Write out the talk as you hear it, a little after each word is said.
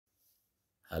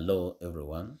Hello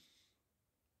everyone,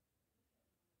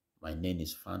 my name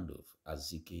is Fandov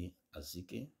Azike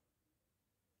Azike.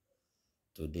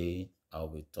 Today I'll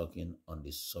be talking on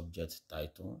the subject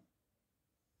title,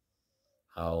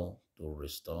 How to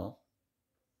Restore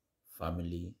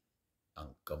Family and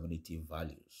Community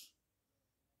Values,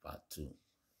 Part 2.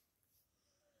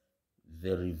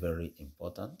 Very, very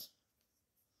important.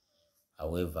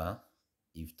 However,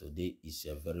 if today is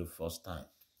your very first time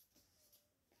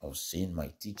of seeing my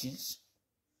teachings,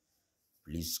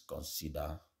 please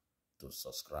consider to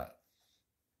subscribe.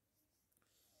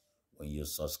 When you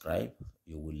subscribe,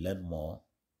 you will learn more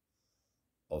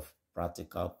of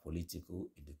practical political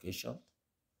education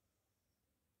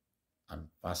and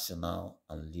personal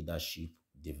and leadership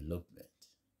development.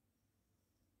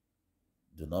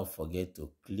 Do not forget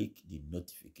to click the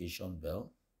notification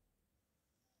bell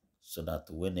so that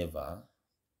whenever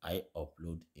I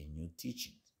upload a new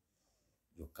teaching,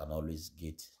 you can always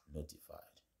get notified.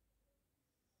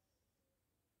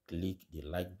 Click the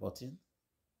like button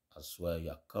as well.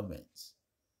 Your comments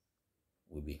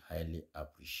will be highly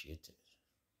appreciated.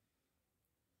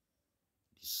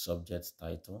 The subject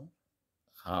title,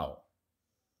 How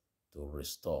to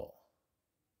Restore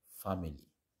Family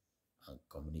and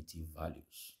Community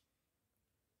Values.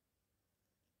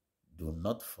 Do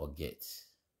not forget,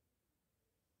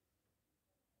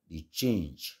 the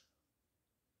change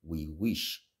we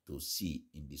wish to see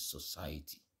in the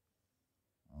society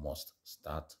must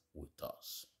start with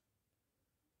us.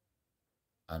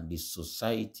 And the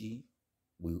society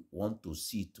we want to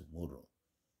see tomorrow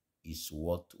is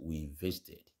what we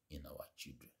invested in our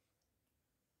children.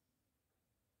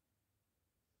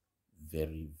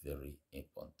 Very, very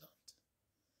important.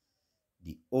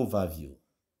 The overview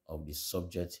of the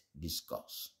subject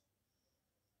discussed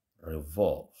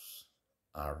revolves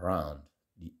around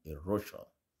the erosion,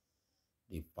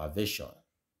 the perversion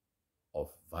of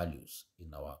values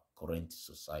in our current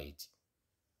society.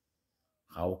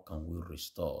 How can we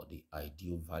restore the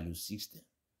ideal value system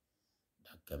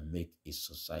that can make a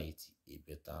society a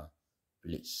better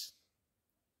place?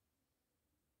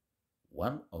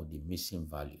 One of the missing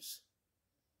values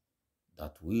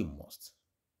that we must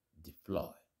deploy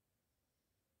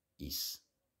is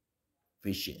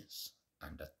patience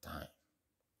and time.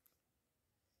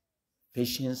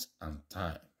 Patience and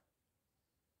time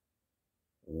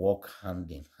work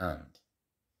hand in hand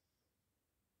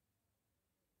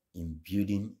in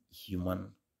building human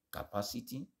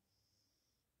capacity,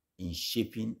 in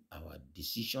shaping our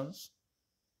decisions,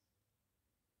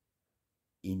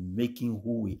 in making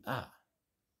who we are.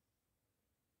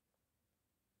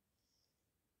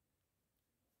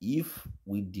 If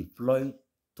we deploy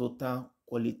total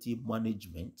quality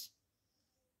management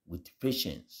with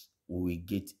patience, we will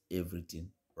get everything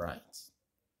right.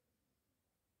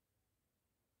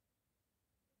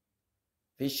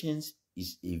 Patience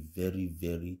is a very,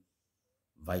 very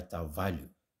vital value.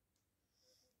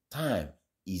 Time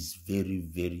is very,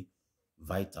 very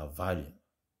vital value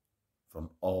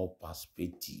from all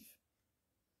perspectives.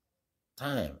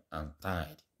 Time and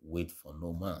tide wait for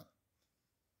no man.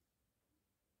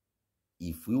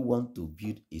 If we want to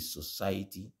build a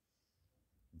society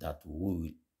that we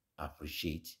will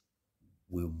appreciate,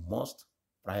 we must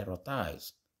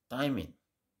prioritize timing.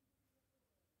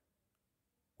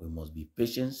 We must be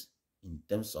patient in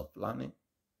terms of planning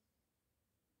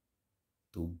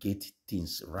to get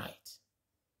things right.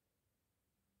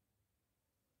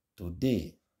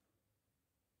 Today,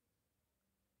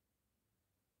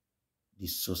 the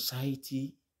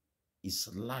society is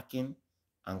lacking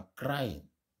and crying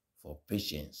for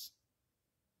patience.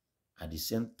 At the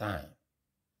same time,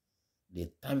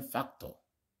 the time factor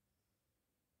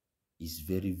is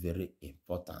very, very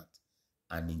important,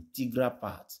 an integral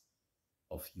part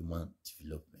of human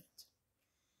development.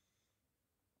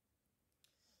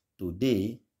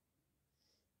 Today,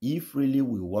 if really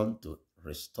we want to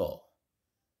restore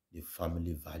the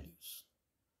family values,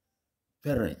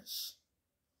 parents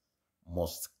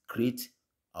must create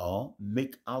or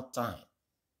make out time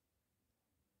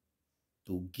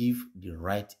to give the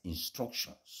right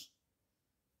instructions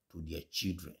to their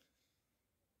children,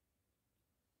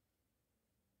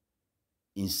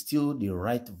 instill the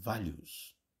right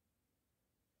values,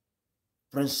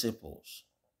 principles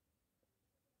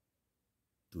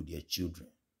to their children.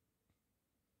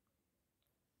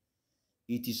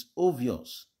 It is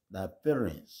obvious that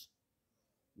parents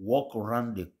work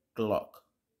around the clock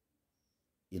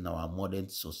in our modern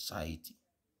society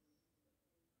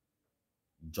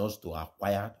just to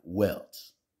acquire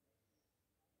wealth,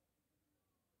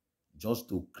 just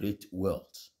to create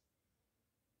wealth.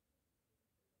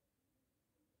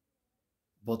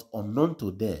 But unknown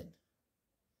to them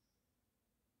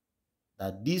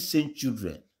that these same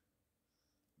children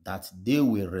that they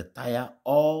will retire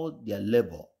all their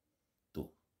labor to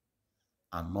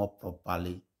are not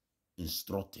properly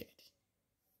instructed.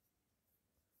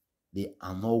 They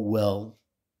are not well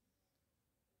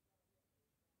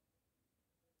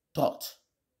taught.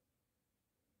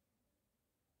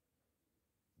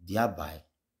 Thereby,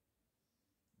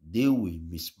 they will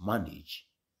mismanage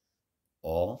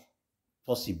or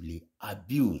possibly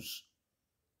abuse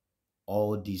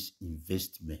all these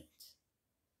investments.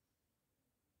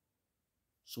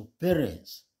 So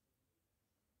parents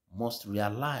must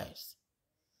realize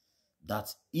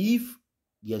that if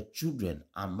their children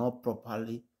are not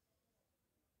properly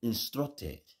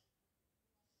instructed,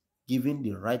 given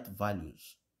the right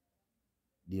values,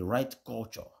 the right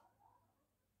culture,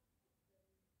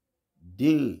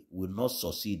 they will not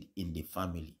succeed in the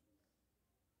family.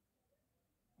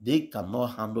 They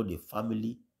cannot handle the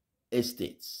family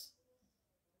estates.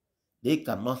 They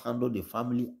cannot handle the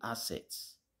family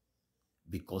assets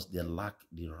because they lack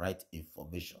the right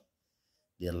information.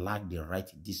 They lack the right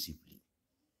discipline.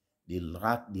 They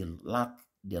lack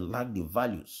the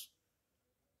values.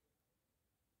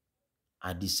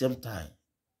 At the same time,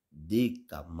 they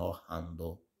cannot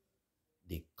handle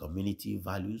the community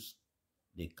values.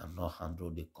 They cannot handle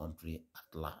the country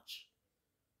at large.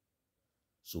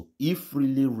 So if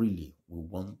really we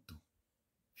want to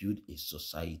build a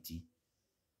society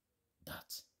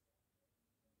that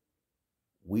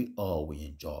we all will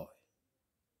enjoy,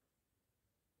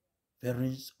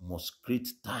 parents must create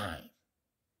time.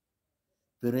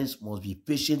 Parents must be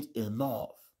patient enough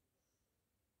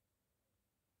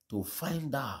to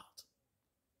find out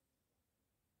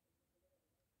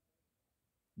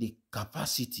the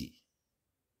capacity,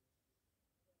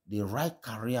 the right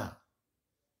career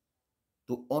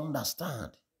to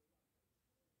understand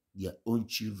their own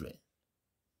children,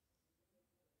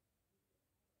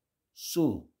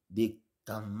 so they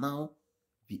can now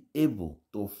be able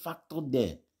to factor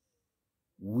them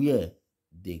where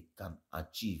they can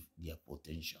achieve their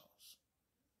potentials.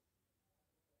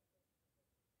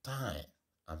 Time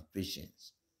and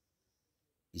patience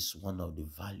is one of the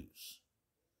values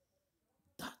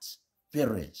that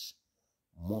parents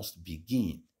must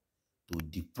begin to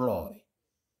deploy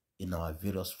in our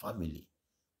various family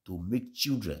to make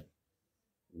children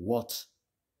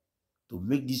to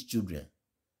make these children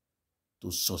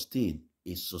to sustain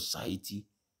a society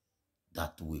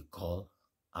that we call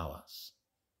ours,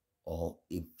 or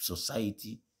a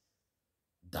society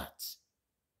that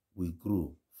will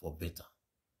grow for better.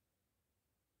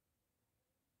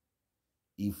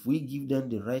 If we give them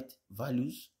the right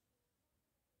values,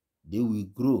 they will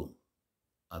grow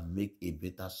and make a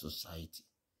better society.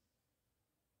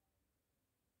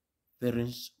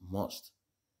 Parents must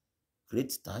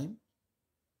create time,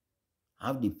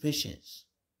 have the patience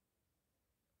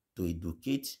to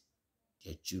educate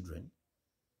their children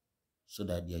so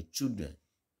that their children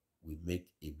will make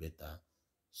a better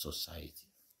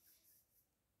society.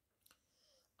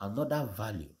 Another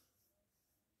value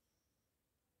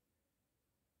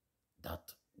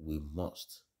that we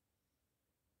must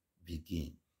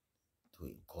begin to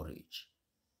encourage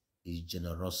is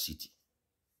generosity.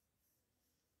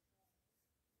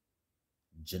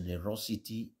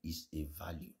 Generosity is a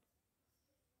value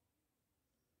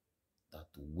that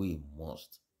we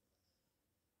must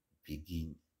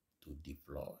begin to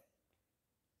deploy.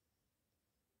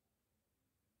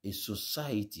 A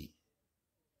society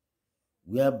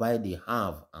whereby the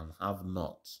have and have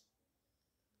not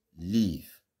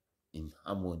live in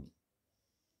harmony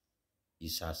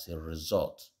is, as a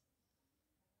result,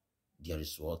 there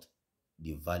is what?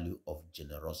 The value of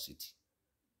generosity,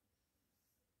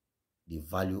 the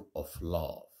value of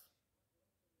love,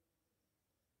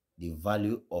 the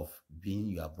value of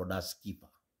being your brother's keeper,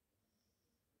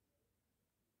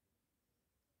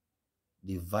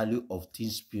 the value of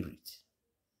team spirit,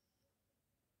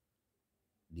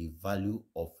 the value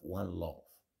of one love.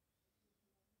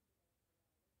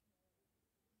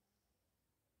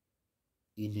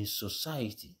 In a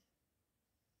society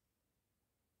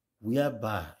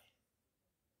whereby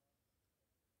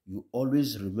you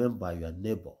always remember your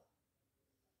neighbor,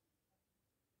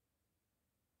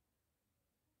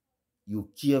 you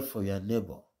care for your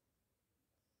neighbor,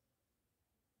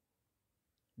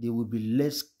 there will be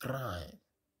less crime,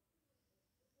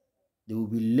 there will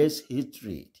be less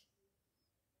hatred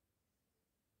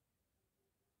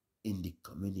in the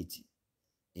community,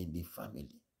 in the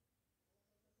family.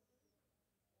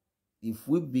 If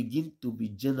we begin to be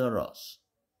generous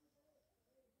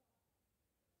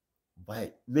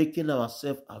by making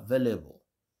ourselves available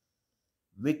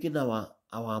making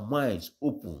our minds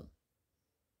open,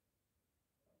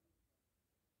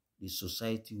 the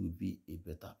society will be a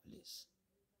better place.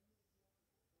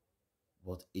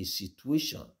 But a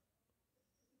situation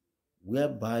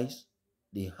whereby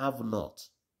they have not,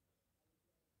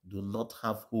 do not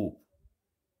have hope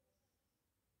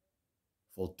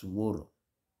for tomorrow,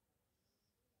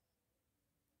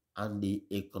 and the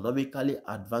economically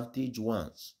advantaged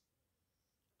ones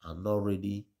are not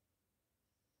ready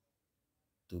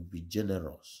to be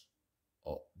generous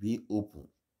or be open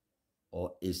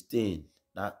or extend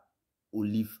that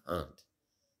olive hand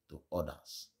to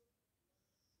others.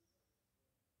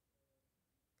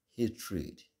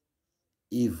 Hatred,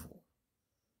 evil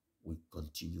will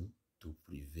continue to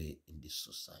prevail in the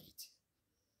society.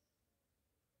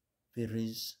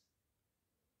 Parents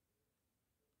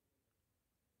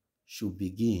should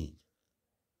begin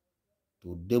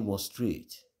to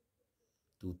demonstrate,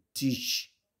 to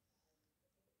teach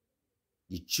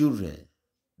the children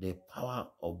the power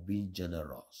of being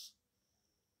generous,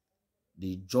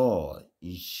 the joy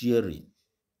in sharing.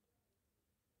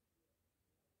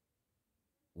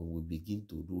 When we begin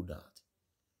to do that,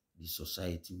 the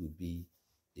society will be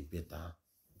a better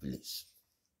place.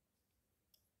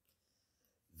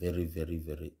 Very, very,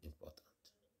 very important.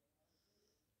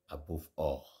 Above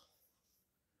all,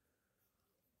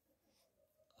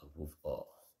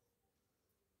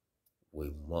 we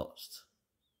must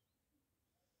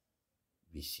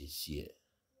be sincere.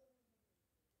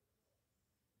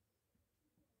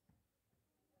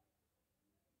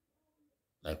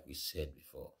 Like we said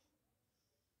before,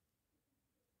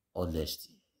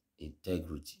 honesty,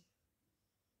 integrity,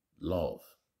 love,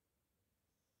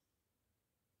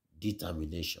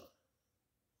 determination.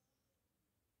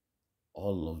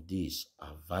 All of these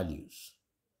are values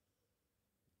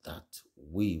that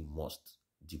we must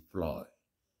deploy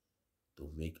to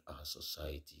make our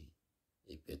society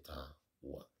a better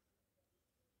one.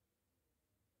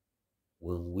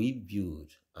 When we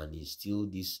build and instill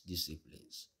these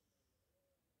disciplines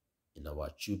in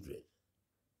our children,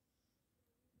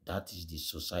 that is the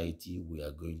society we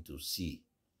are going to see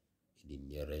in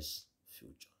the nearest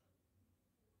future.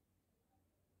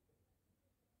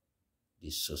 The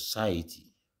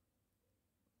society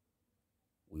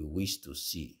we wish to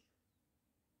see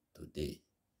today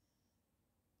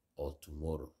or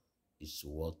tomorrow is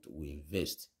what we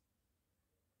invest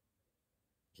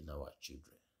in our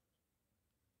children.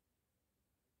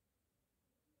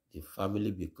 The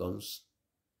family becomes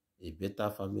a better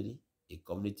family, a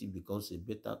community becomes a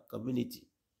better community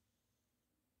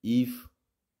if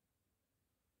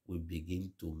we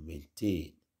begin to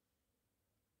maintain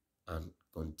and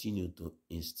continue to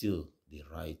instill the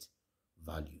right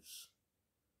values.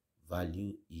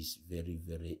 Value is very,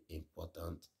 very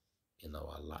important in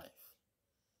our life.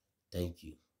 Thank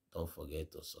you. Don't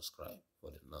forget to subscribe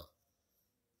for the now.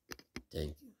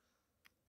 Thank you.